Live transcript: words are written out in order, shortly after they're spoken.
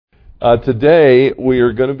Today we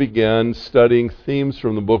are going to begin studying themes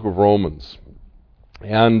from the book of Romans.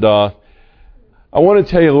 And I want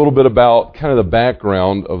to tell you a little bit about kind of the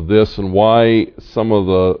background of this and why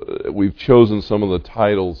we've chosen some of the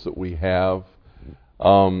titles that we have.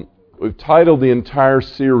 We've titled the entire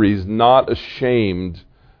series, Not Ashamed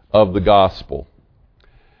of the Gospel.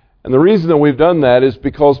 And the reason that we've done that is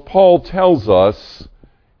because Paul tells us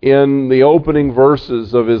in the opening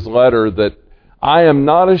verses of his letter that I am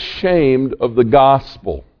not ashamed of the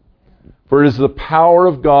gospel, for it is the power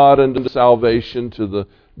of God unto salvation to the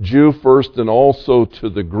Jew first and also to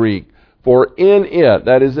the Greek. For in it,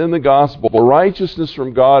 that is in the gospel, righteousness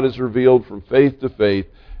from God is revealed from faith to faith,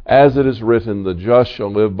 as it is written, the just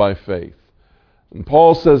shall live by faith. And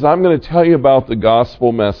Paul says, I'm going to tell you about the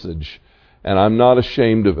gospel message, and I'm not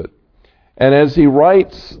ashamed of it. And as he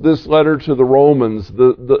writes this letter to the Romans,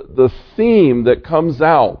 the theme that comes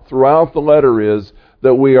out throughout the letter is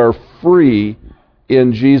that we are free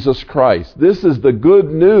in Jesus Christ. This is the good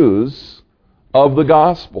news of the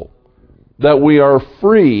gospel, that we are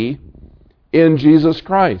free in Jesus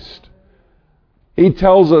Christ. He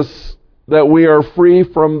tells us that we are free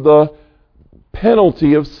from the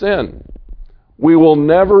penalty of sin. We will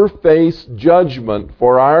never face judgment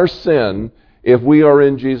for our sin if we are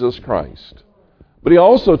in Jesus Christ. But he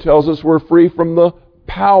also tells us we're free from the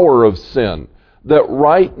power of sin, that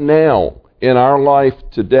right now in our life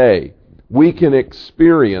today, we can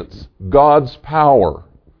experience God's power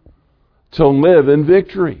to live in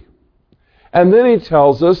victory. And then he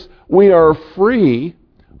tells us we are free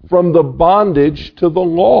from the bondage to the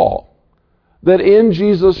law, that in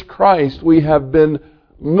Jesus Christ we have been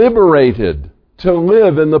liberated to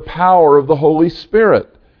live in the power of the Holy Spirit.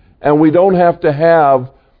 And we don't have to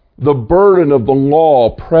have the burden of the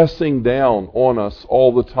law pressing down on us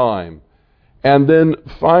all the time. And then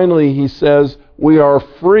finally he says we are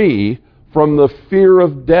free from the fear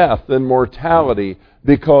of death and mortality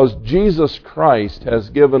because Jesus Christ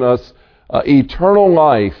has given us eternal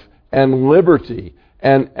life and liberty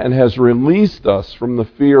and has released us from the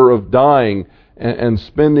fear of dying and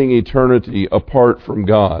spending eternity apart from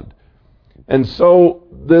God. And so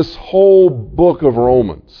this whole book of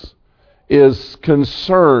Romans is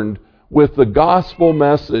concerned with the gospel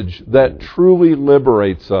message that truly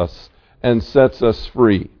liberates us and sets us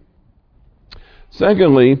free.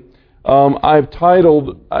 Secondly, I've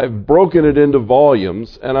broken it into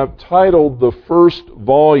volumes, and I've titled the first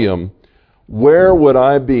volume, Where Would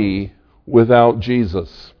I Be Without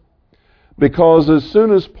Jesus? Because as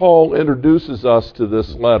soon as Paul introduces us to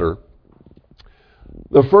this letter,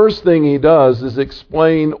 the first thing he does is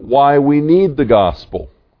explain why we need the gospel.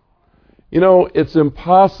 You know, it's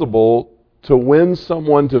impossible to win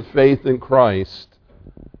someone to faith in Christ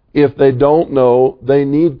if they don't know they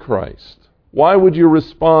need Christ. Why would you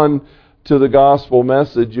respond to the gospel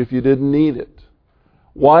message if you didn't need it?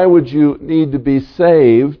 Why would you need to be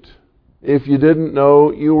saved if you didn't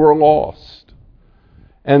know you were lost?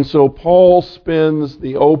 And so Paul spends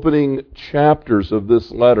the opening chapters of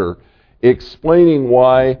this letter explaining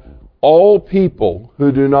why all people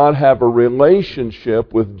who do not have a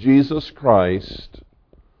relationship with Jesus Christ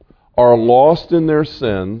are lost in their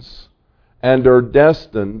sins and are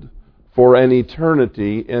destined for an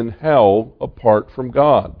eternity in hell apart from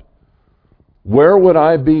God. Where would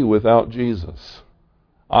I be without Jesus?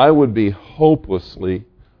 I would be hopelessly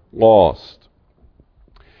lost.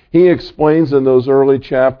 He explains in those early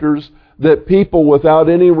chapters that people without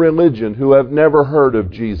any religion who have never heard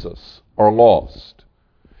of Jesus are lost.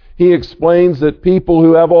 He explains that people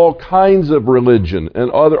who have all kinds of religion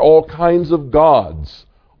and all kinds of gods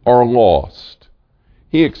are lost.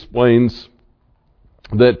 He explains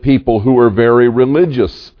that people who are very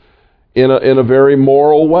religious in a very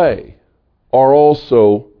moral way are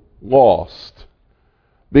also lost.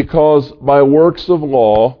 Because by works of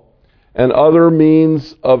law and other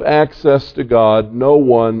means of access to God, no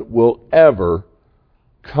one will ever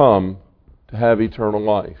come to have eternal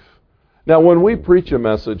life. Now, when we preach a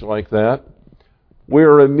message like that, we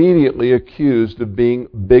are immediately accused of being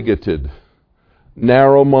bigoted,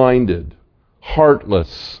 narrow-minded,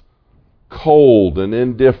 heartless, cold, and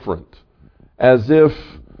indifferent, as if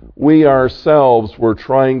we ourselves were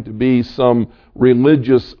trying to be some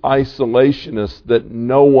religious isolationist that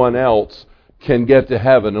no one else can get to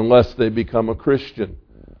heaven unless they become a Christian.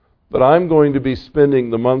 But I'm going to be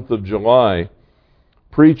spending the month of July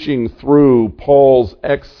preaching through Paul's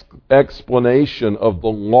explanation of the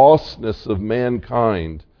lostness of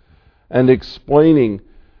mankind and explaining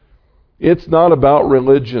it's not about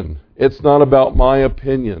religion. It's not about my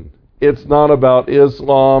opinion. It's not about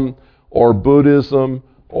Islam or Buddhism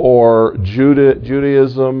or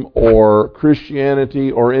Judaism or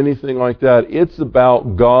Christianity or anything like that. It's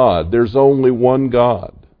about God. There's only one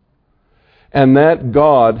God. And that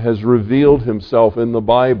God has revealed himself in the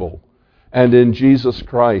Bible and in Jesus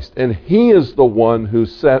Christ. And he is the one who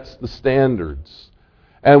sets the standards.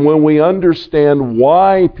 And when we understand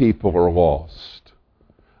why people are lost,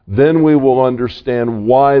 then we will understand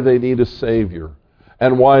why they need a Savior,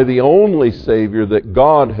 and why the only Savior that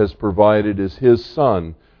God has provided is his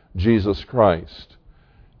Son, Jesus Christ.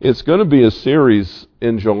 It's going to be a series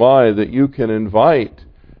in July that you can invite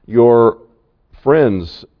your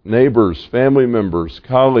friends, neighbors, family members,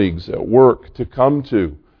 colleagues at work to come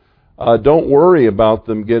to. Don't worry about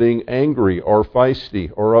them getting angry or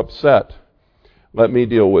feisty or upset. Let me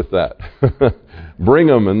deal with that. Bring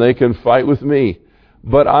them and they can fight with me.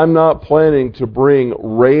 But I'm not planning to bring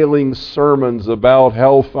railing sermons about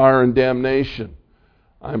hellfire and damnation.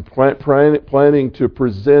 I'm planning to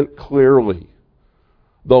present clearly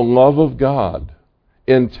the love of God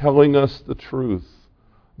in telling us the truth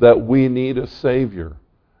that we need a Savior,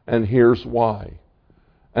 and here's why.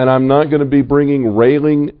 And I'm not going to be bringing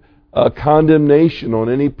railing condemnation on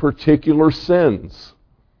any particular sins,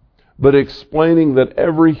 but explaining that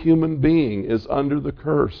every human being is under the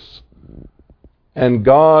curse. And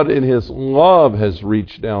God in his love has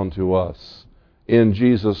reached down to us in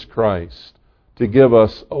Jesus Christ to give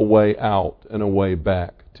us a way out and a way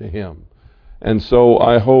back to him. And so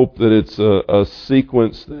I hope that it's a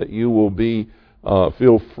sequence that you will be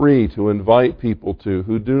feel free to invite people to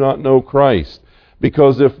who do not know Christ.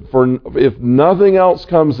 Because if nothing else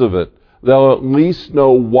comes of it, they'll at least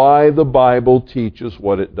know why the Bible teaches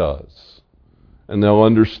what it does. And they'll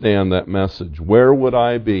understand that message. Where would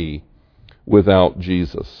I be without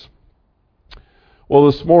Jesus? Well,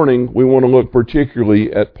 this morning we want to look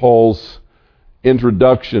particularly at Paul's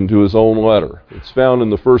introduction to his own letter. It's found in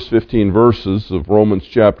the first 15 verses of Romans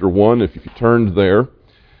chapter 1, if you turned there.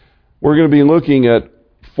 We're going to be looking at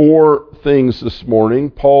 4 things this morning.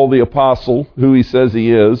 Paul the Apostle, who he says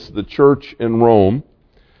he is, the church in Rome,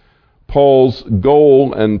 Paul's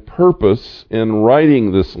goal and purpose in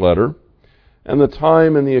writing this letter, and the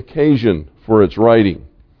time and the occasion for its writing.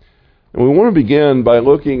 And we want to begin by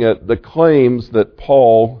looking at the claims that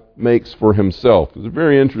Paul makes for himself. It's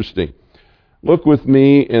very interesting. Look with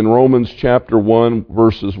me in Romans chapter 1,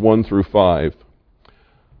 verses 1 through 5.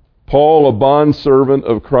 Paul, a bondservant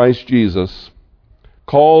of Christ Jesus,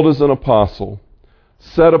 called as an apostle,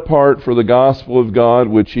 set apart for the gospel of God,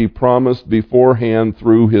 which he promised beforehand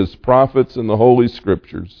through his prophets in the Holy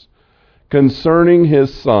Scriptures, concerning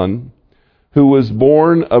his Son, who was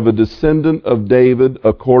born of a descendant of David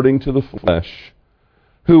according to the flesh,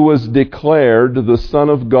 who was declared the Son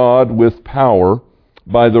of God with power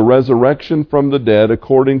by the resurrection from the dead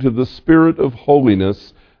according to the Spirit of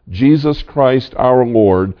holiness, Jesus Christ our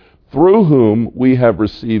Lord, through whom we have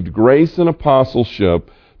received grace and apostleship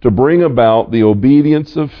to bring about the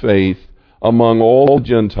obedience of faith among all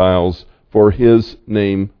Gentiles for his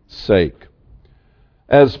name's sake.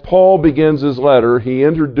 As Paul begins his letter, he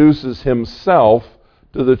introduces himself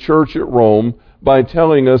to the church at Rome by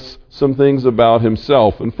telling us some things about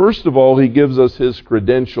himself. And first of all, he gives us his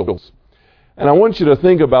credentials. And I want you to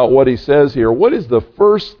think about what he says here. What is the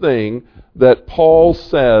first thing that Paul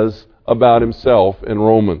says about himself in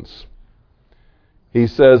Romans? He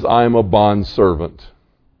says, I'm a bondservant.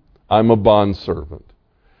 I'm a bondservant.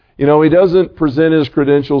 You know, he doesn't present his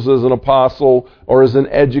credentials as an apostle or as an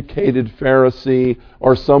educated Pharisee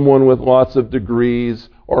or someone with lots of degrees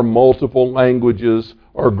or multiple languages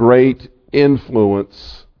or great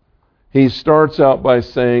influence. He starts out by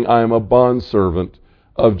saying, I am a bondservant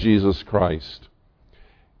of Jesus Christ.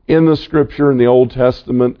 In the Scripture, in the Old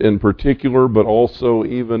Testament in particular, but also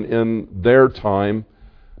even in their time,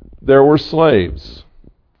 there were slaves.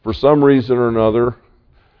 For some reason or another,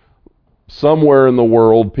 somewhere in the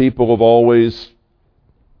world, people have always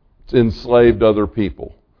enslaved other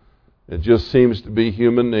people. It just seems to be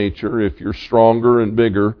human nature. If you're stronger and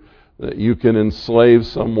bigger, that you can enslave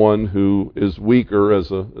someone who is weaker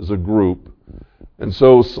as a group. And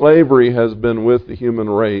so slavery has been with the human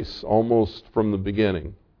race almost from the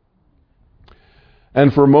beginning.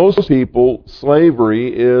 And for most people,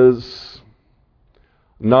 slavery is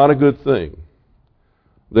not a good thing.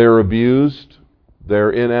 They're abused.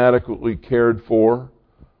 They're inadequately cared for.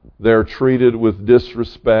 They're treated with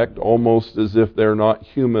disrespect, almost as if they're not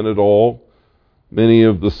human at all. Many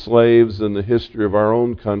of the slaves in the history of our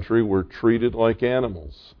own country were treated like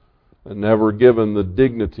animals and never given the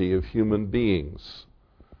dignity of human beings.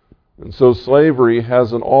 And so slavery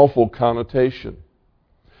has an awful connotation.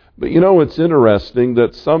 But it's interesting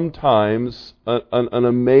that sometimes an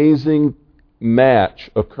amazing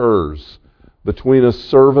match occurs between a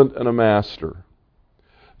servant and a master,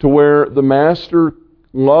 to where the master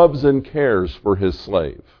loves and cares for his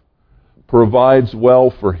slave, provides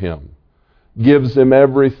well for him, gives him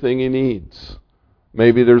everything he needs.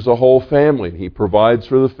 Maybe there's a whole family. He provides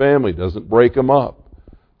for the family, doesn't break them up,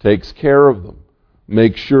 takes care of them,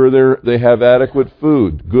 makes sure they have adequate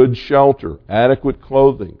food, good shelter, adequate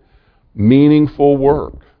clothing, meaningful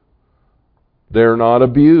work. They're not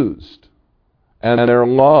abused, and they're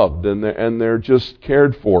loved, and they're just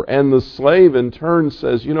cared for. And the slave in turn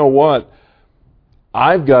says, you know what?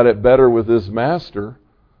 I've got it better with this master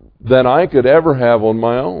than I could ever have on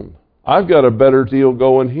my own. I've got a better deal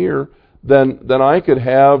going here than I could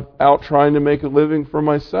have out trying to make a living for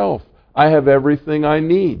myself. I have everything I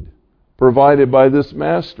need provided by this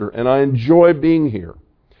master, and I enjoy being here.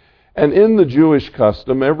 And in the Jewish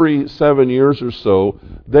custom, every 7 years or so,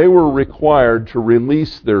 they were required to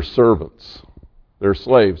release their servants, their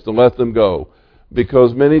slaves, to let them go.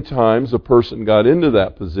 Because many times a person got into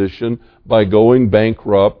that position by going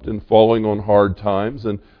bankrupt and falling on hard times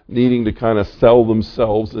and needing to kind of sell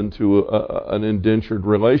themselves into an indentured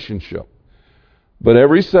relationship. But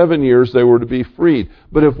every 7 years they were to be freed.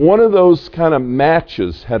 But if one of those kind of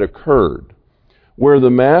matches had occurred, where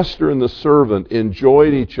the master and the servant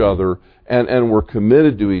enjoyed each other and were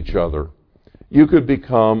committed to each other, you could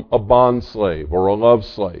become a bond slave or a love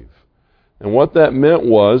slave. And what that meant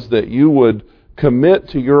was that you would commit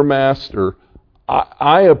to your master,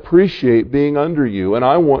 I appreciate being under you, and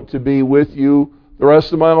I want to be with you the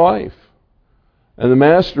rest of my life. And the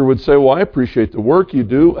master would say, well, I appreciate the work you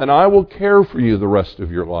do, and I will care for you the rest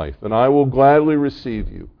of your life, and I will gladly receive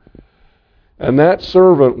you. And that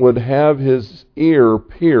servant would have his ear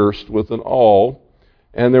pierced with an awl,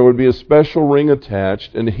 and there would be a special ring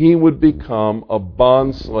attached, and he would become a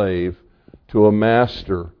bond slave to a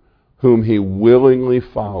master whom he willingly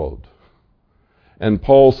followed. And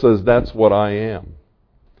Paul says, that's what I am.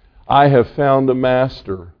 I have found a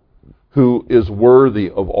master who is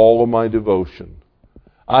worthy of all of my devotion.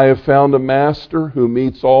 I have found a master who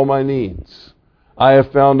meets all my needs. I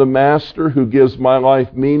have found a master who gives my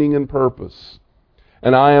life meaning and purpose.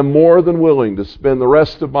 And I am more than willing to spend the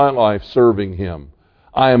rest of my life serving him.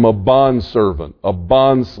 I am a bond servant, a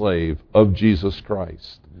bond slave of Jesus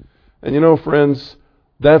Christ. And friends,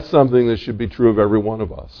 that's something that should be true of every one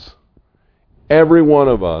of us. Every one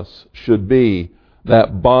of us should be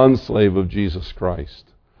that bond slave of Jesus Christ.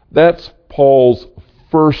 That's Paul's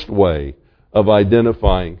first way of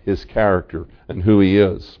identifying his character and who he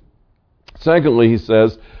is. Secondly, he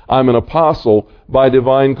says, I'm an apostle by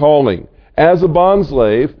divine calling. As a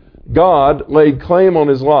bondslave, God laid claim on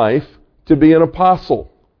his life to be an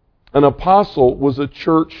apostle. An apostle was a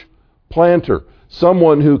church planter,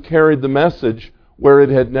 someone who carried the message where it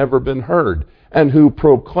had never been heard, and who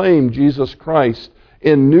proclaimed Jesus Christ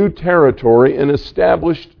in new territory and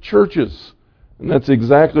established churches. And that's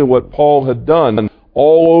exactly what Paul had done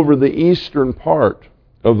all over the eastern part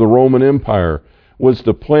of the Roman Empire, was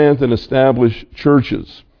to plant and establish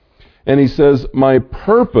churches. And he says, my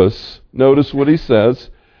purpose, notice what he says,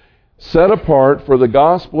 set apart for the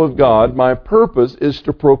gospel of God, my purpose is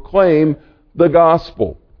to proclaim the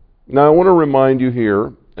gospel. Now I want to remind you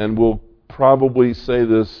here, and we'll probably say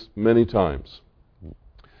this many times,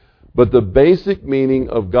 but the basic meaning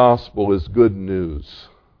of gospel is good news.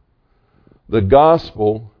 The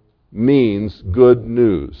gospel means good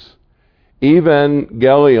news.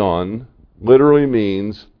 Evangelion literally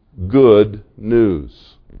means good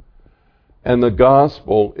news. And the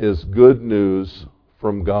gospel is good news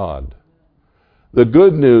from God. The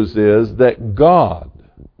good news is that God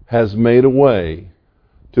has made a way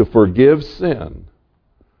to forgive sin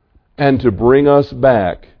and to bring us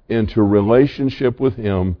back into relationship with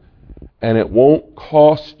him, and it won't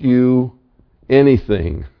cost you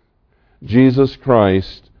anything. Jesus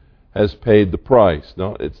Christ has paid the price.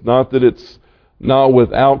 Now, it's not that it's not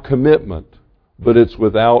without commitment, but it's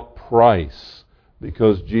without price,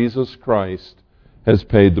 because Jesus Christ has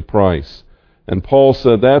paid the price. And Paul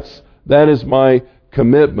said, that is my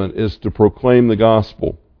commitment, is to proclaim the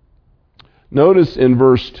gospel. Notice in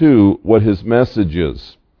verse 2 what his message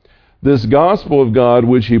is. This gospel of God,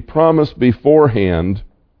 which he promised beforehand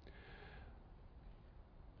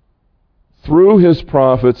through his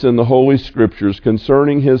prophets in the Holy Scriptures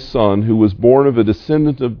concerning his Son, who was born of a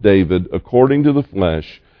descendant of David according to the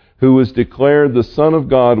flesh, who was declared the Son of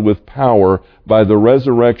God with power by the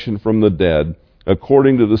resurrection from the dead,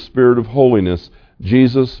 according to the Spirit of holiness,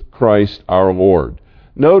 Jesus Christ our Lord.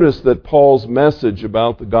 Notice that Paul's message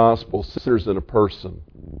about the gospel centers in a person.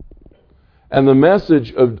 And the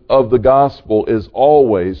message of the gospel is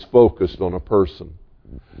always focused on a person.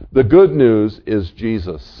 The good news is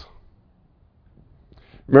Jesus.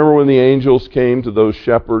 Remember when the angels came to those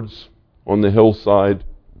shepherds on the hillside,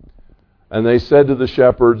 and they said to the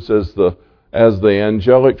shepherds as the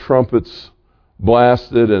angelic trumpets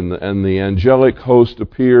blasted and the angelic host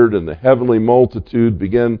appeared and the heavenly multitude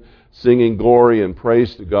began singing glory and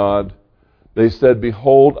praise to God, they said,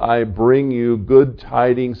 "Behold, I bring you good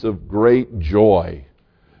tidings of great joy,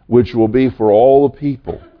 which will be for all the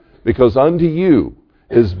people, because unto you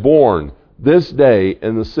is born this day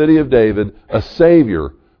in the city of David a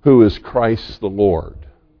Savior who is Christ the Lord."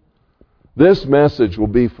 This message will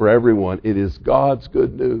be for everyone. It is God's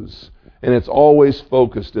good news, and it's always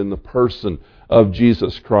focused in the person of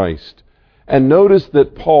Jesus Christ. And notice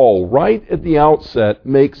that Paul, right at the outset,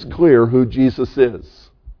 makes clear who Jesus is.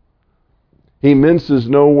 He minces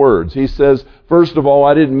no words. He says, first of all,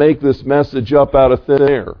 I didn't make this message up out of thin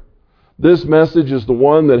air. This message is the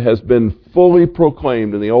one that has been fully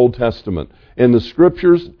proclaimed in the Old Testament. In the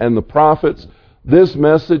Scriptures and the prophets, this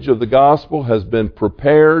message of the gospel has been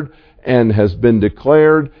prepared and has been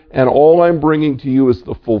declared, and all I'm bringing to you is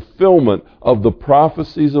the fulfillment of the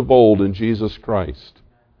prophecies of old in Jesus Christ.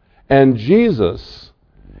 And Jesus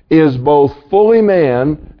is both fully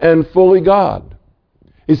man and fully God.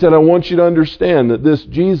 He said, I want you to understand that this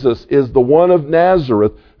Jesus is the one of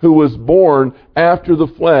Nazareth who was born after the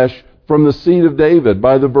flesh from the seed of David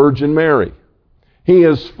by the Virgin Mary. He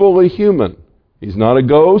is fully human. He's not a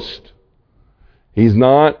ghost. He's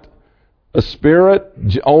not a spirit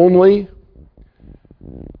only.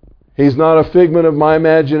 He's not a figment of my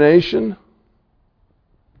imagination.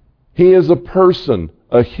 He is a person,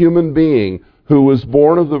 a human being who was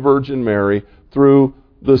born of the Virgin Mary through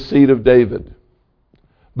the seed of David.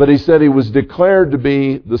 But he said he was declared to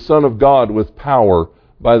be the Son of God with power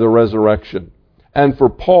by the resurrection. And for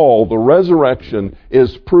Paul, the resurrection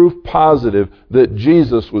is proof positive that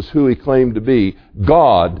Jesus was who he claimed to be,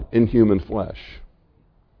 God in human flesh.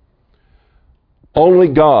 Only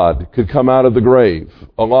God could come out of the grave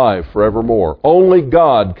alive forevermore. Only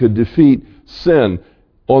God could defeat sin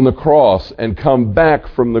on the cross and come back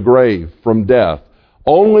from the grave, from death.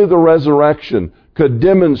 Only the resurrection could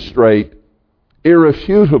demonstrate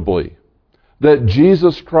irrefutably that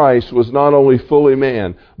Jesus Christ was not only fully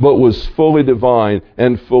man, but was fully divine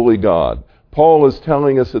and fully God. Paul is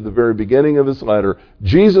telling us at the very beginning of his letter,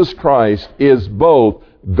 Jesus Christ is both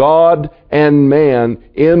God and man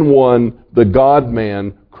in one, the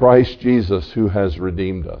God-man, Christ Jesus, who has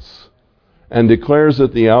redeemed us. And declares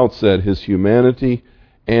at the outset his humanity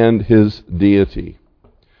and his deity.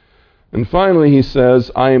 And finally he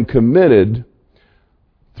says, I am committed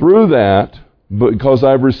through that, because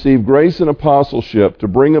I've received grace and apostleship to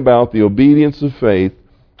bring about the obedience of faith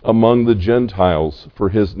among the Gentiles for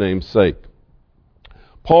his name's sake.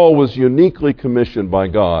 Paul was uniquely commissioned by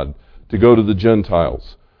God to go to the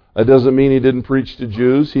Gentiles. That doesn't mean he didn't preach to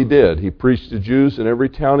Jews. He did. He preached to Jews in every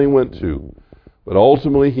town he went to. But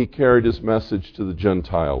ultimately he carried his message to the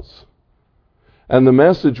Gentiles. And the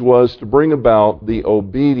message was to bring about the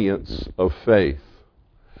obedience of faith.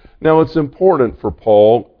 Now it's important for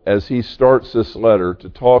Paul, as he starts this letter, to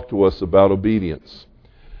talk to us about obedience.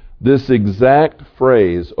 This exact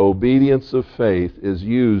phrase, obedience of faith, is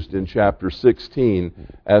used in chapter 16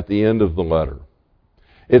 at the end of the letter.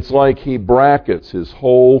 It's like he brackets his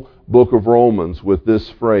whole book of Romans with this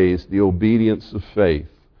phrase, the obedience of faith.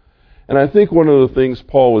 And I think one of the things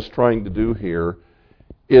Paul is trying to do here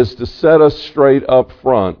is to set us straight up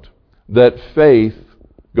front that faith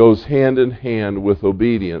goes hand in hand with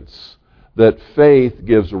obedience, that faith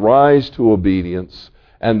gives rise to obedience,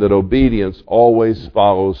 and that obedience always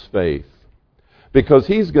follows faith. Because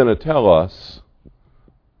he's going to tell us,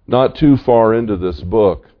 not too far into this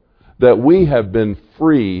book, that we have been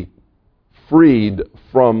freed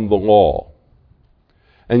from the law.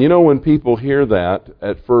 And you know, when people hear that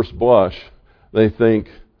at first blush, they think,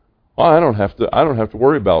 oh, I don't have to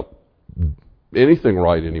worry about anything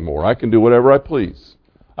right anymore. I can do whatever I please.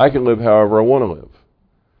 I can live however I want to live.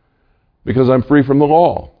 Because I'm free from the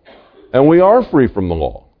law. And we are free from the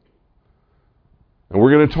law. And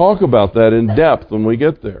we're going to talk about that in depth when we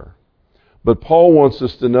get there. But Paul wants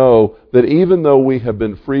us to know that even though we have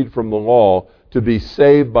been freed from the law to be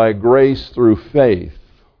saved by grace through faith,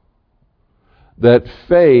 that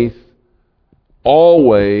faith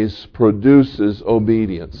always produces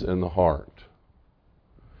obedience in the heart.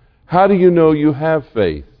 How do you know you have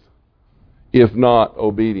faith, if not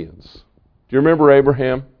obedience? Do you remember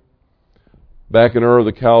Abraham? Back in Ur of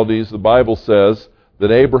the Chaldees, the Bible says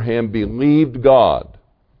that Abraham believed God,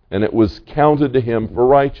 and it was counted to him for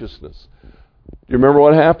righteousness. Do you remember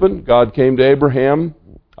what happened? God came to Abraham.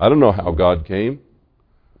 I don't know how God came.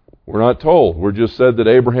 We're not told. We're just said that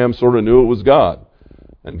Abraham sort of knew it was God.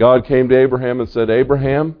 And God came to Abraham and said,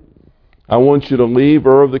 Abraham, I want you to leave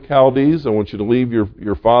Ur of the Chaldees. I want you to leave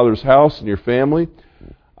your father's house and your family.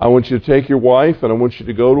 I want you to take your wife, and I want you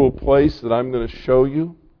to go to a place that I'm going to show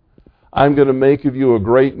you. I'm going to make of you a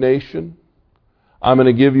great nation. I'm going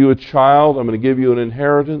to give you a child. I'm going to give you an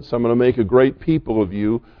inheritance. I'm going to make a great people of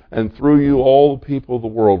you, and through you all the people of the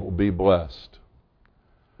world will be blessed.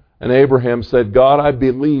 And Abraham said, God, I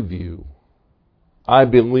believe you. I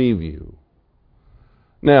believe you.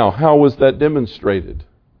 Now, how was that demonstrated?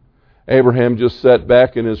 Abraham just sat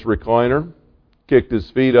back in his recliner, kicked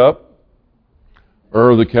his feet up.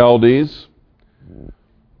 Ur of the Chaldees.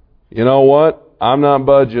 You know what? I'm not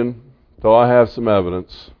budging till I have some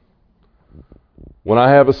evidence. When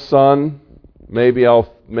I have a son, maybe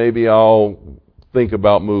I'll think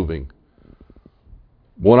about moving.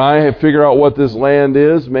 When I figure out what this land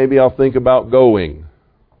is, maybe I'll think about going.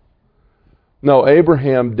 No,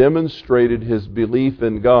 Abraham demonstrated his belief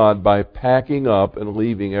in God by packing up and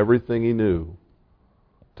leaving everything he knew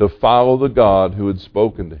to follow the God who had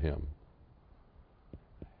spoken to him.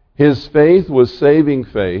 His faith was saving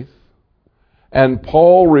faith, and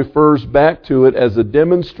Paul refers back to it as a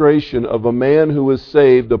demonstration of a man who was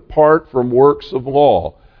saved apart from works of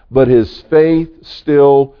law, but his faith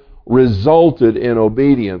still resulted in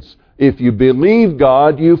obedience. If you believe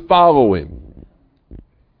God, you follow Him.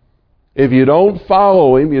 If you don't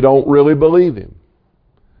follow Him, you don't really believe Him.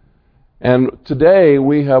 And today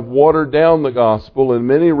we have watered down the gospel in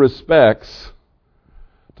many respects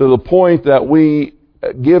to the point that we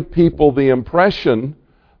give people the impression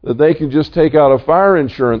that they can just take out a fire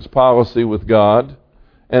insurance policy with God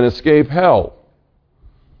and escape hell.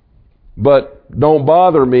 But don't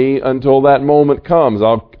bother me until that moment comes.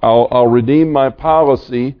 I'll redeem my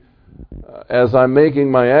policy as I'm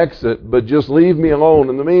making my exit, but just leave me alone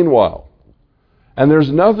in the meanwhile. And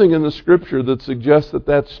there's nothing in the Scripture that suggests that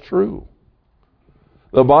that's true.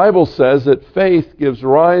 The Bible says that faith gives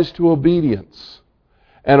rise to obedience,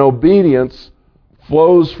 and obedience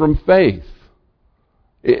flows from faith.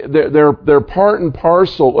 They're part and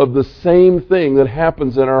parcel of the same thing that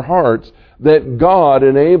happens in our hearts, that God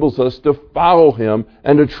enables us to follow Him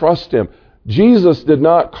and to trust Him. Jesus did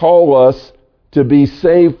not call us to be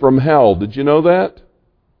saved from hell. Did you know that?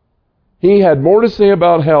 He had more to say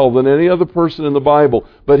about hell than any other person in the Bible,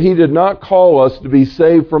 but He did not call us to be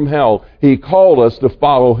saved from hell. He called us to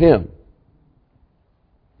follow Him.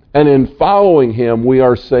 And in following Him, we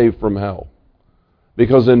are saved from hell.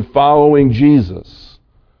 Because in following Jesus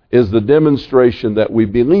is the demonstration that we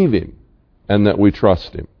believe Him and that we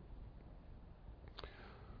trust Him.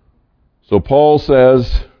 So Paul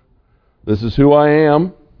says, this is who I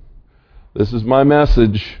am, this is my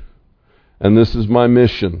message, and this is my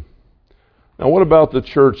mission. Now, what about the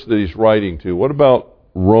church that he's writing to? What about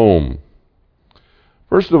Rome?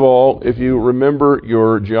 First of all, if you remember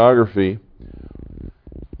your geography,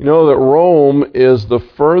 you know that Rome is the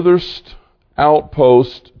furthest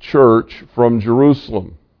outpost church from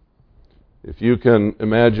Jerusalem. If you can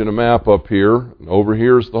imagine a map up here, and over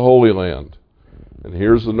here is the Holy Land, and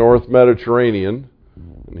here's the North Mediterranean,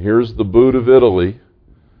 and here's the boot of Italy,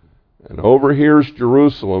 and over here's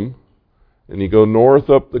Jerusalem, and you go north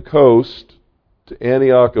up the coast to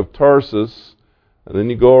Antioch of Tarsus, and then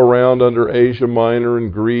you go around under Asia Minor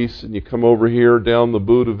and Greece, and you come over here down the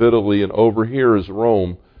boot of Italy, and over here is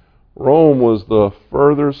Rome. Rome was the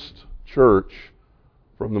furthest church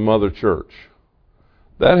from the mother church.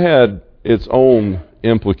 That had its own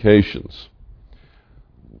implications.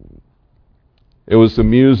 It was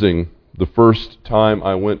amusing the first time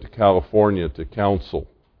I went to California to counsel.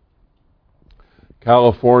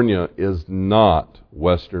 California is not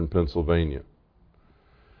Western Pennsylvania.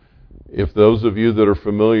 If those of you that are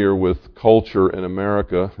familiar with culture in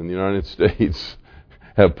America and the United States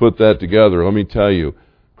have put that together, let me tell you,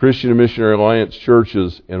 Christian and Missionary Alliance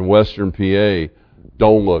churches in Western PA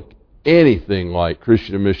don't look anything like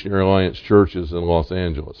Christian and Missionary Alliance churches in Los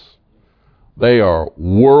Angeles. They are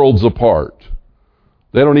worlds apart.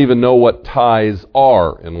 They don't even know what ties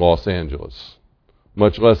are in Los Angeles,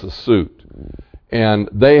 much less a suit. And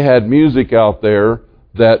they had music out there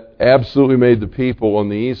that absolutely made the people on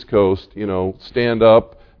the East Coast, stand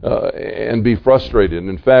up and be frustrated. And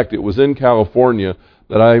in fact, it was in California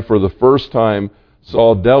that I, for the first time,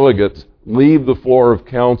 saw delegates leave the floor of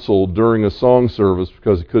council during a song service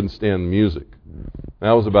because they couldn't stand the music.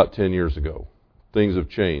 That was about 10 years ago. Things have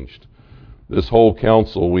changed. This whole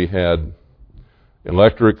council we had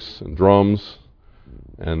electrics and drums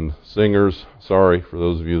and singers. Sorry for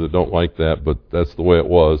those of you that don't like that, but that's the way it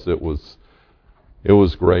was. It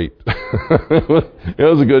was great. It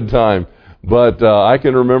was a good time. But I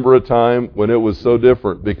can remember a time when it was so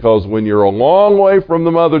different, because when you're a long way from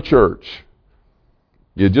the mother church,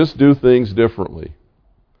 you just do things differently.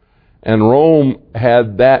 And Rome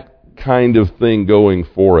had that kind of thing going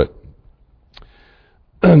for it.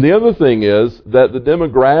 The other thing is that the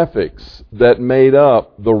demographics that made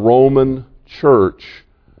up the Roman church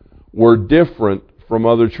were different from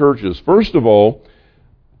other churches. First of all,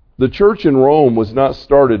 the church in Rome was not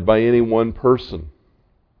started by any one person.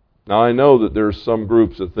 Now, I know that there's some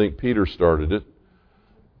groups that think Peter started it,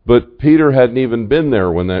 but Peter hadn't even been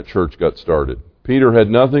there when that church got started. Peter had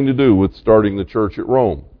nothing to do with starting the church at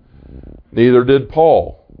Rome. Neither did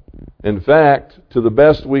Paul. In fact, to the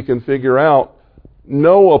best we can figure out,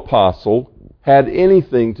 no apostle had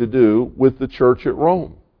anything to do with the church at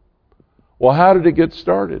Rome. Well, how did it get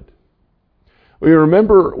started? We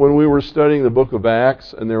remember when we were studying the book of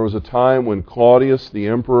Acts, and there was a time when Claudius, the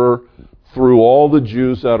emperor, threw all the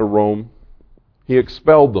Jews out of Rome. He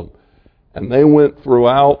expelled them. And they went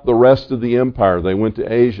throughout the rest of the empire. They went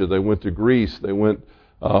to Asia. They went to Greece. They went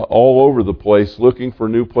all over the place looking for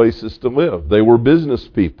new places to live. They were business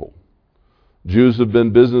people. Jews have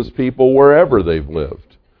been business people wherever they've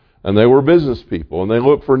lived. And they were business people. And they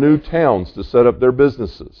looked for new towns to set up their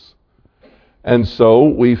businesses. And so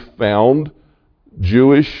we found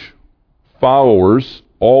Jewish followers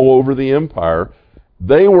all over the empire.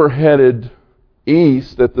 They were headed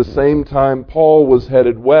east at the same time Paul was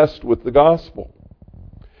headed west with the gospel.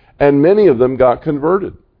 And many of them got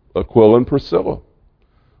converted. Aquila and Priscilla,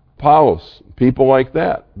 Apollos, people like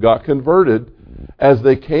that got converted as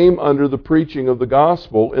they came under the preaching of the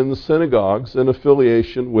gospel in the synagogues in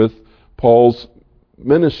affiliation with Paul's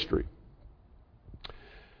ministry.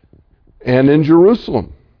 And in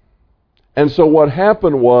Jerusalem. And so what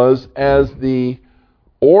happened was, as the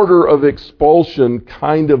order of expulsion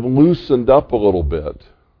kind of loosened up a little bit,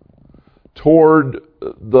 toward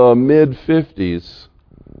the mid-50s,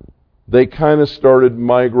 they kind of started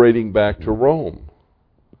migrating back to Rome.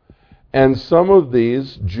 And some of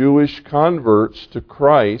these Jewish converts to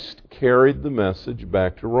Christ carried the message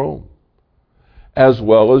back to Rome, as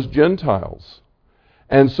well as Gentiles.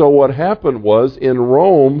 And so what happened was, in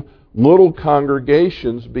Rome, little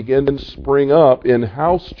congregations began to spring up in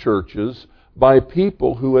house churches by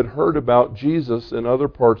people who had heard about Jesus in other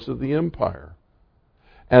parts of the empire.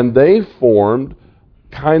 And they formed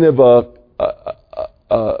kind of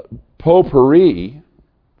a potpourri,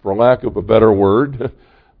 for lack of a better word.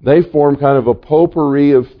 They formed kind of a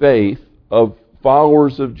potpourri of faith, of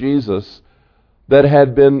followers of Jesus, that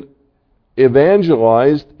had been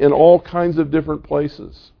evangelized in all kinds of different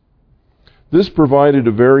places. This provided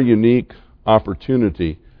a very unique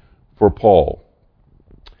opportunity for Paul,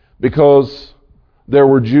 because there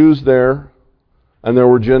were Jews there and there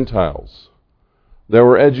were Gentiles. There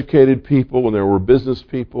were educated people and there were business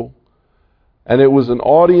people. And it was an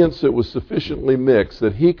audience that was sufficiently mixed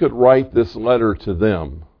that he could write this letter to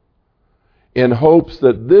them in hopes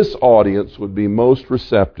that this audience would be most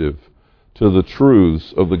receptive to the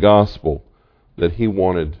truths of the gospel that he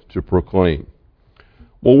wanted to proclaim.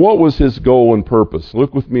 Well, what was his goal and purpose?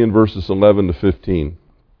 Look with me in verses 11 to 15.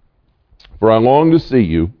 For I long to see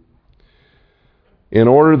you, in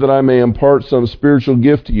order that I may impart some spiritual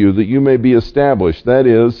gift to you, that you may be established. That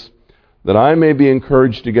is, that I may be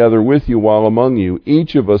encouraged together with you while among you,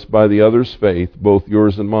 each of us by the other's faith, both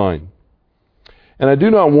yours and mine. And I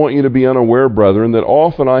do not want you to be unaware, brethren, that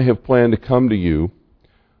often I have planned to come to you,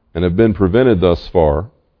 and have been prevented thus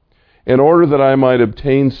far, in order that I might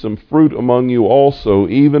obtain some fruit among you also,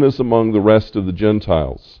 even as among the rest of the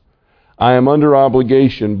Gentiles. I am under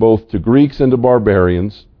obligation both to Greeks and to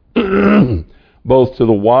barbarians, both to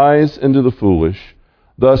the wise and to the foolish.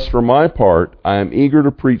 Thus, for my part, I am eager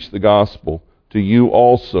to preach the gospel to you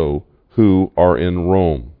also who are in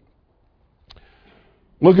Rome.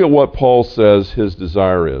 Look at what Paul says his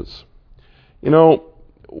desire is. You know,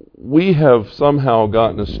 we have somehow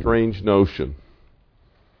gotten a strange notion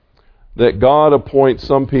that God appoints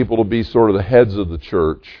some people to be sort of the heads of the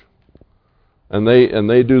church, and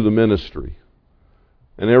they do the ministry.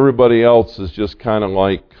 And everybody else is just kind of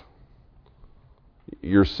like,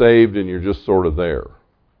 you're saved and you're just sort of there.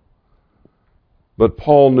 But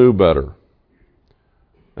Paul knew better.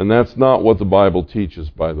 And that's not what the Bible teaches,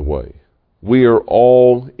 by the way. We are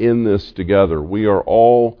all in this together. We are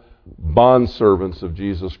all bondservants of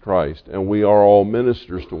Jesus Christ, and we are all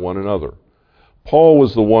ministers to one another. Paul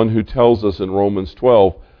was the one who tells us in Romans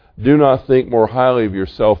 12, do not think more highly of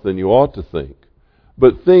yourself than you ought to think,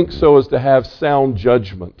 but think so as to have sound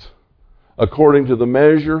judgment, according to the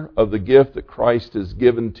measure of the gift that Christ has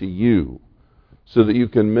given to you, so that you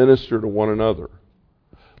can minister to one another.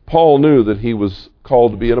 Paul knew that he was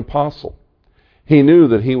called to be an apostle. He knew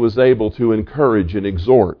that he was able to encourage and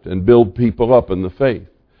exhort and build people up in the faith.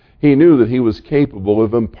 He knew that he was capable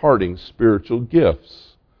of imparting spiritual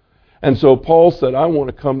gifts. And so Paul said, I want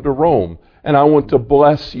to come to Rome, and I want to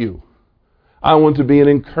bless you. I want to be an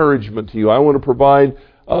encouragement to you. I want to provide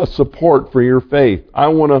support for your faith. I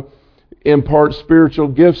want to impart spiritual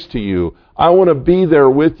gifts to you. I want to be there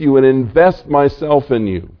with you and invest myself in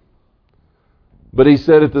you. But he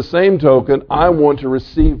said at the same token, I want to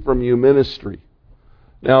receive from you ministry.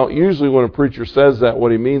 Now, usually when a preacher says that,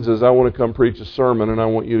 what he means is, I want to come preach a sermon and I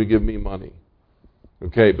want you to give me money.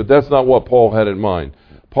 Okay, but that's not what Paul had in mind.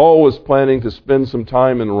 Paul was planning to spend some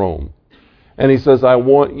time in Rome. And he says, I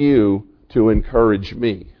want you to encourage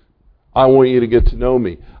me. I want you to get to know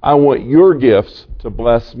me. I want your gifts to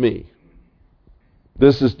bless me.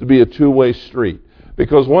 This is to be a two-way street.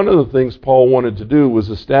 Because one of the things Paul wanted to do was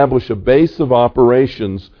establish a base of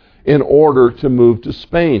operations in order to move to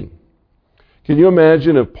Spain. Can you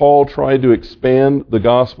imagine if Paul tried to expand the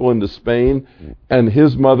gospel into Spain and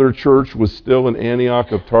his mother church was still in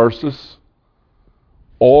Antioch of Tarsus,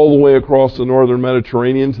 all the way across the northern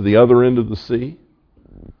Mediterranean to the other end of the sea?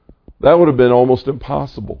 That would have been almost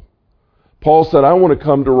impossible. Paul said, I want to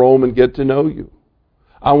come to Rome and get to know you.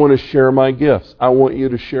 I want to share my gifts. I want you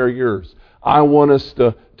to share yours. I want us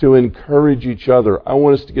to encourage each other. I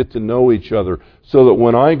want us to get to know each other so that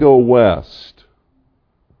when I go west,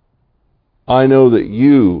 I know that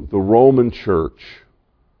you, the Roman church,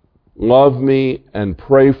 love me and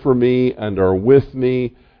pray for me and are with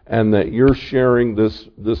me, and that you're sharing this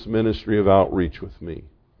ministry of outreach with me.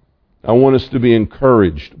 I want us to be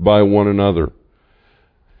encouraged by one another.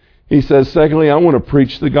 He says, secondly, I want to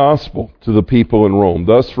preach the gospel to the people in Rome.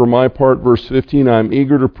 Thus, for my part, verse 15, I'm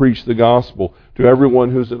eager to preach the gospel to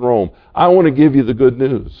everyone who's in Rome. I want to give you the good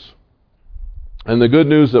news. And the good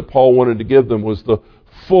news that Paul wanted to give them was the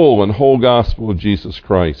full and whole gospel of Jesus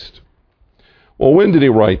Christ. Well, when did he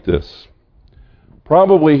write this?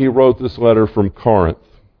 Probably he wrote this letter from Corinth.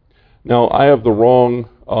 Now, I have the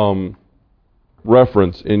wrong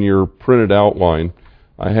reference in your printed outline.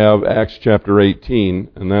 I have Acts chapter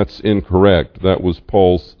 18, and that's incorrect. That was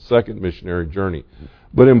Paul's second missionary journey.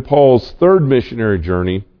 But in Paul's third missionary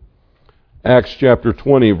journey, Acts chapter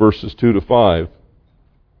 20, verses 2 to 5,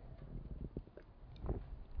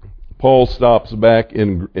 Paul stops back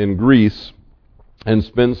in Greece and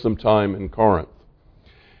spends some time in Corinth.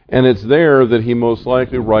 And it's there that he most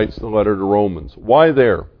likely writes the letter to Romans. Why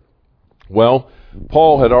there? Well,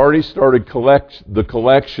 Paul had already started the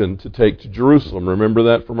collection to take to Jerusalem. Remember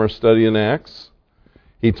that from our study in Acts?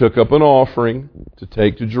 He took up an offering to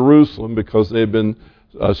take to Jerusalem because they had been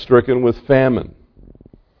stricken with famine.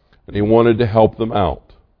 And he wanted to help them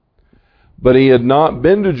out. But he had not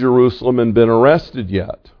been to Jerusalem and been arrested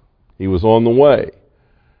yet. He was on the way.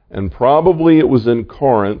 And probably it was in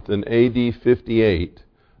Corinth in AD 58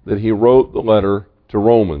 that he wrote the letter to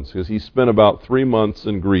Romans, because he spent about 3 months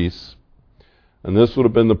in Greece. And this would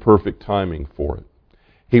have been the perfect timing for it.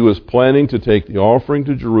 He was planning to take the offering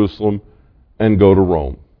to Jerusalem and go to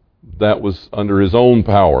Rome. That was under his own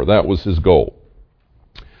power. That was his goal.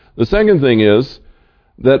 The second thing is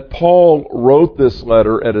that Paul wrote this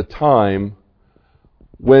letter at a time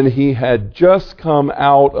when he had just come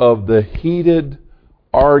out of the heated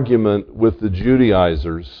argument with the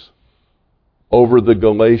Judaizers over the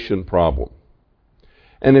Galatian problem.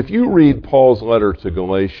 And if you read Paul's letter to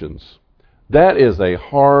Galatians, that is a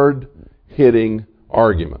hard-hitting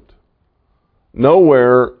argument.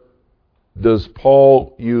 Nowhere does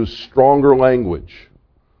Paul use stronger language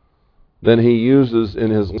than he uses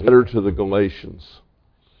in his letter to the Galatians.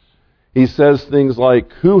 He says things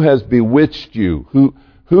like, who has bewitched you?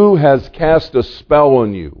 Who has cast a spell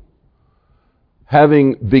on you?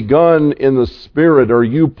 Having begun in the Spirit, are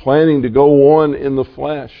you planning to go on in the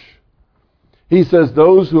flesh? He says,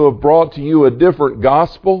 those who have brought to you a different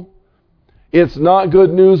gospel, it's not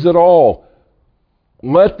good news at all.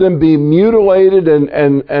 Let them be mutilated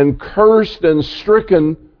and cursed and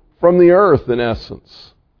stricken from the earth, in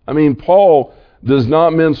essence. I mean, Paul does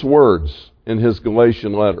not mince words in his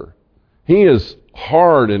Galatian letter. He is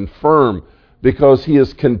hard and firm because he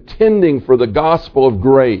is contending for the gospel of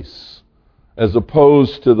grace as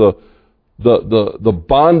opposed to the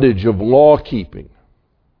bondage of law-keeping.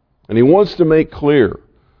 And he wants to make clear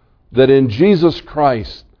that in Jesus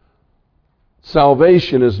Christ,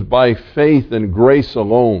 salvation is by faith and grace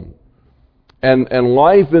alone. And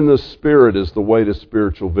life in the Spirit is the way to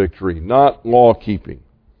spiritual victory, not law keeping.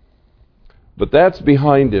 But that's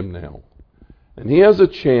behind him now. And he has a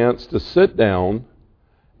chance to sit down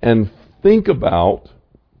and think about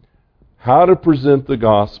how to present the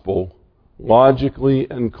gospel logically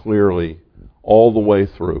and clearly all the way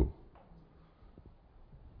through.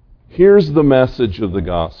 Here's the message of the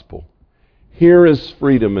gospel. Here is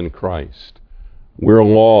freedom in Christ. We're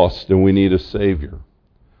lost and we need a Savior.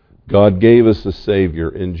 God gave us a Savior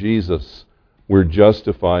in Jesus. We're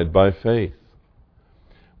justified by faith.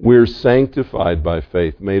 We're sanctified by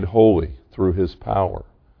faith, made holy through His power.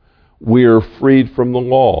 We are freed from the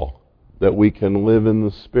law that we can live in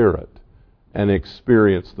the Spirit and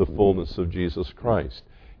experience the fullness of Jesus Christ.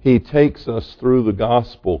 He takes us through the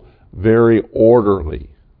gospel very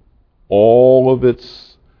orderly. All of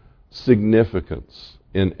its significance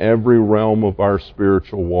in every realm of our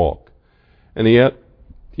spiritual walk. And yet,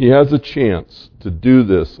 he has a chance to do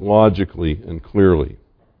this logically and clearly.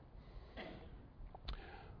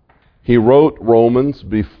 He wrote Romans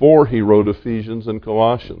before he wrote Ephesians and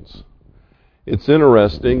Colossians. It's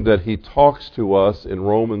interesting that he talks to us in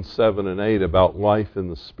Romans 7 and 8 about life in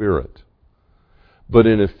the Spirit. But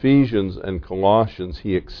in Ephesians and Colossians,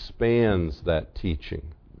 he expands that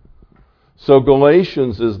teaching. So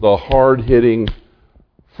Galatians is the hard-hitting,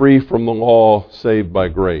 free from the law, saved by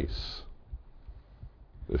grace.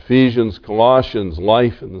 Ephesians, Colossians,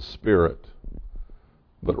 life in the Spirit.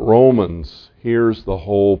 But Romans, here's the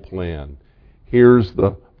whole plan. Here's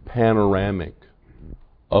the panoramic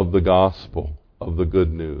of the gospel, of the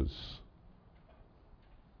good news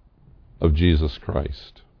of Jesus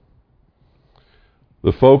Christ.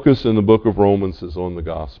 The focus in the book of Romans is on the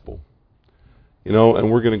gospel. You know, and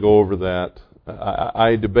we're going to go over that.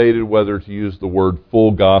 I debated whether to use the word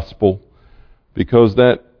full gospel because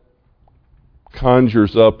that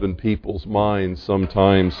conjures up in people's minds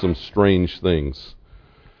sometimes some strange things.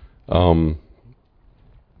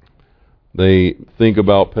 They think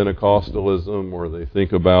about Pentecostalism or they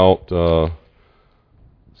think about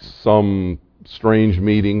some strange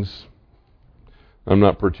meetings. I'm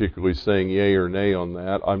not particularly saying yay or nay on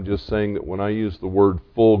that. I'm just saying that when I use the word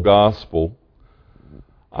full gospel,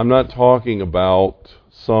 I'm not talking about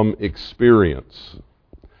some experience.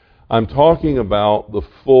 I'm talking about the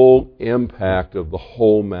full impact of the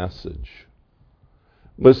whole message.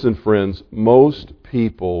 Listen, friends, most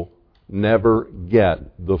people never get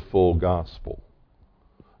the full gospel.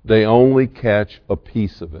 They only catch a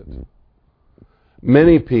piece of it.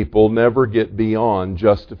 Many people never get beyond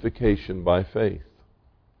justification by faith.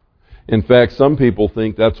 In fact, some people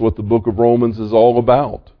think that's what the book of Romans is all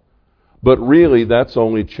about. But really, that's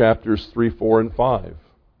only chapters 3, 4, and 5.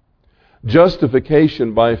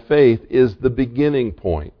 Justification by faith is the beginning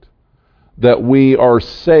point. That we are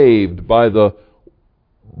saved by the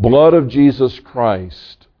blood of Jesus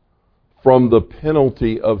Christ from the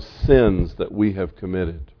penalty of sins that we have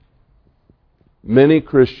committed. Many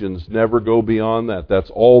Christians never go beyond that.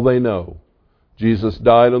 That's all they know. Jesus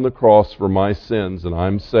died on the cross for my sins and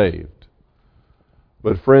I'm saved.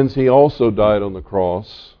 But friends, He also died on the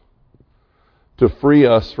cross to free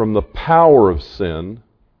us from the power of sin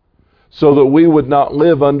so that we would not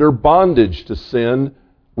live under bondage to sin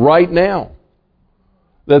right now.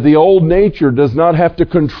 That the old nature does not have to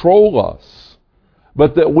control us,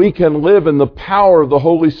 but that we can live in the power of the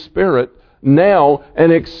Holy Spirit now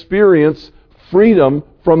and experience freedom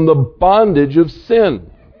from the bondage of sin.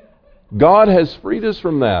 God has freed us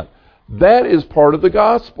from that. That is part of the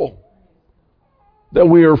gospel. That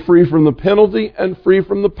we are free from the penalty and free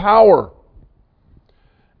from the power.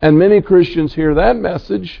 And many Christians hear that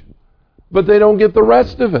message, but they don't get the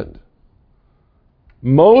rest of it.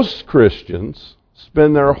 Most Christians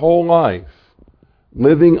spend their whole life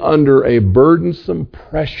living under a burdensome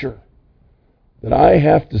pressure that I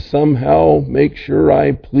have to somehow make sure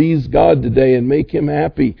I please God today and make Him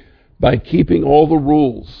happy by keeping all the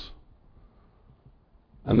rules.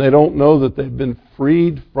 And they don't know that they've been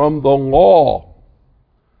freed from the law.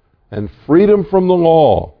 And freedom from the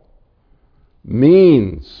law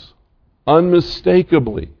means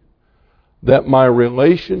unmistakably that my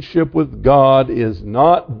relationship with God is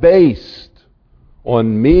not based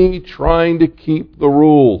on me trying to keep the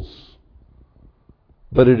rules,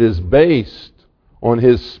 but it is based on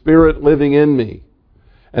His Spirit living in me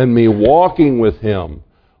and me walking with Him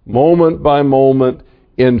moment by moment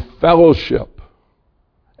in fellowship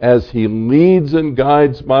as He leads and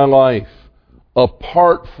guides my life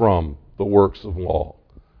apart from the works of law.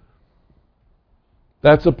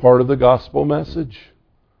 That's a part of the gospel message,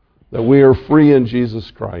 that we are free in Jesus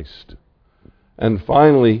Christ. And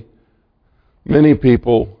finally, many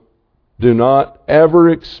people do not ever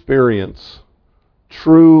experience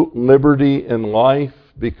true liberty in life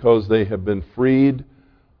because they have been freed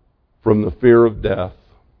from the fear of death.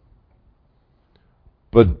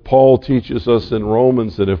 But Paul teaches us in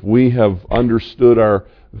Romans that if we have understood our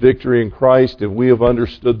victory in Christ, if we have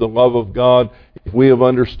understood the love of God, if we have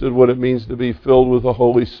understood what it means to be filled with the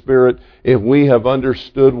Holy Spirit, if we have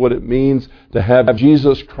understood what it means to have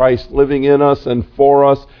Jesus Christ living in us and for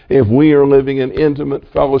us, if we are living in intimate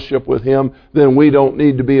fellowship with Him, then we don't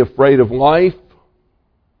need to be afraid of life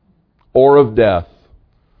or of death.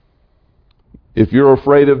 If you're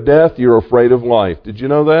afraid of death, you're afraid of life. Did you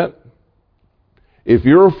know that? If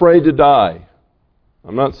you're afraid to die,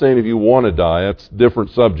 I'm not saying if you want to die, that's a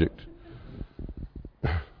different subject.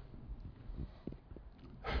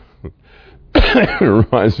 It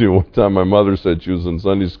reminds me of one time my mother said she was in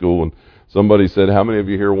Sunday school and somebody said, how many of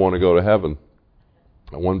you here want to go to heaven?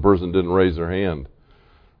 And one person didn't raise their hand.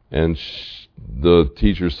 And the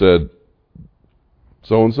teacher said,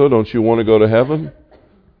 so-and-so, don't you want to go to heaven?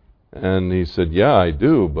 And he said, yeah, I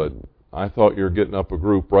do, but I thought you were getting up a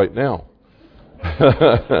group right now.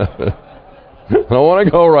 I don't want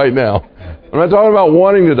to go right now. I'm not talking about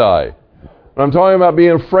wanting to die. I'm talking about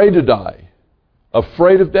being afraid to die.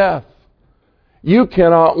 Afraid of death. You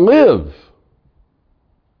cannot live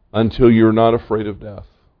until you're not afraid of death.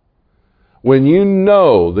 When you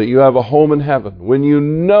know that you have a home in heaven, when you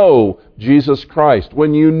know Jesus Christ,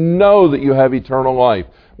 when you know that you have eternal life,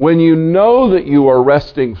 when you know that you are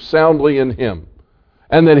resting soundly in Him,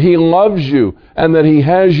 and that He loves you, and that He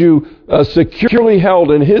has you securely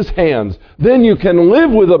held in His hands, then you can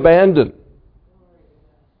live with abandon.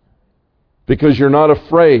 Because you're not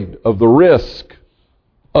afraid of the risk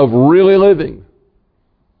of really living.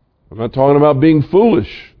 I'm not talking about being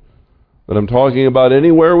foolish, but I'm talking about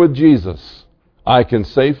anywhere with Jesus. I can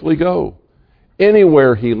safely go.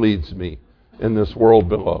 Anywhere He leads me in this world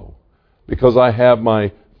below. Because I have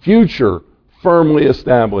my future firmly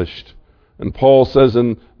established. And Paul says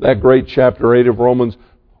in that great chapter 8 of Romans,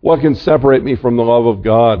 what can separate me from the love of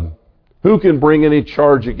God? Who can bring any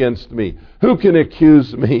charge against me? Who can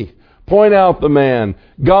accuse me? Point out the man.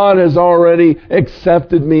 God has already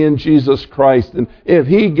accepted me in Jesus Christ. And if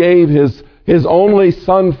He gave His only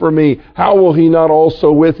Son for me, how will He not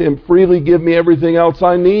also with Him freely give me everything else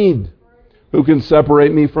I need? Who can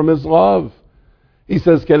separate me from His love? He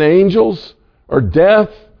says, can angels or death,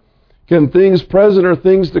 can things present or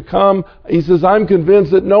things to come? He says, I'm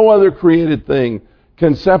convinced that no other created thing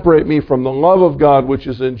can separate me from the love of God which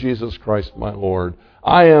is in Jesus Christ my Lord.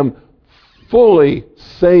 I am fully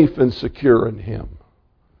safe and secure in Him.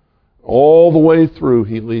 All the way through,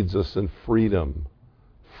 He leads us in freedom.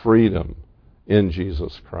 Freedom in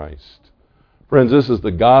Jesus Christ. Friends, this is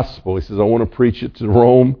the gospel. He says, I want to preach it to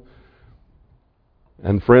Rome.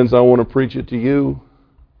 And friends, I want to preach it to you.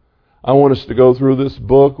 I want us to go through this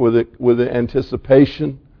book with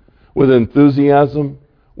anticipation, with enthusiasm,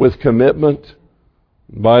 with commitment.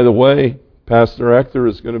 By the way, Pastor Ector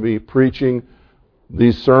is going to be preaching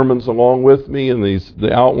these sermons along with me and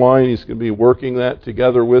the outline. He's going to be working that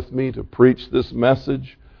together with me to preach this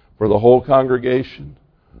message for the whole congregation,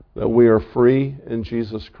 that we are free in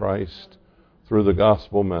Jesus Christ through the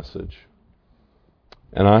gospel message.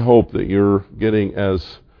 And I hope that you're getting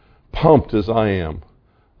as pumped as I am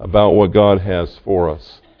about what God has for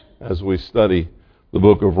us as we study the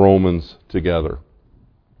book of Romans together.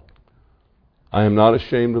 I am not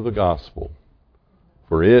ashamed of the gospel,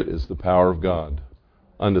 for it is the power of God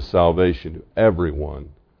unto salvation to everyone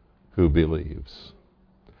who believes.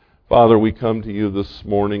 Father, we come to you this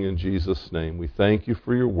morning in Jesus' name. We thank you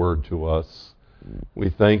for your word to us. We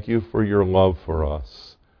thank you for your love for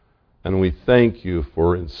us. And we thank you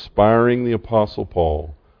for inspiring the Apostle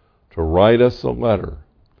Paul to write us a letter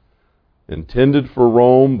intended for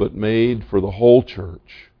Rome but made for the whole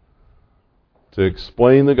church, to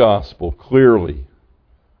explain the gospel clearly,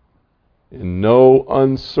 in no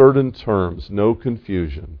uncertain terms, no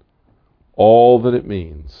confusion, all that it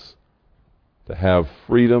means to have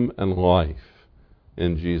freedom and life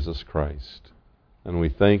in Jesus Christ. And we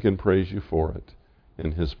thank and praise you for it.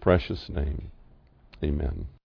 In His precious name, amen.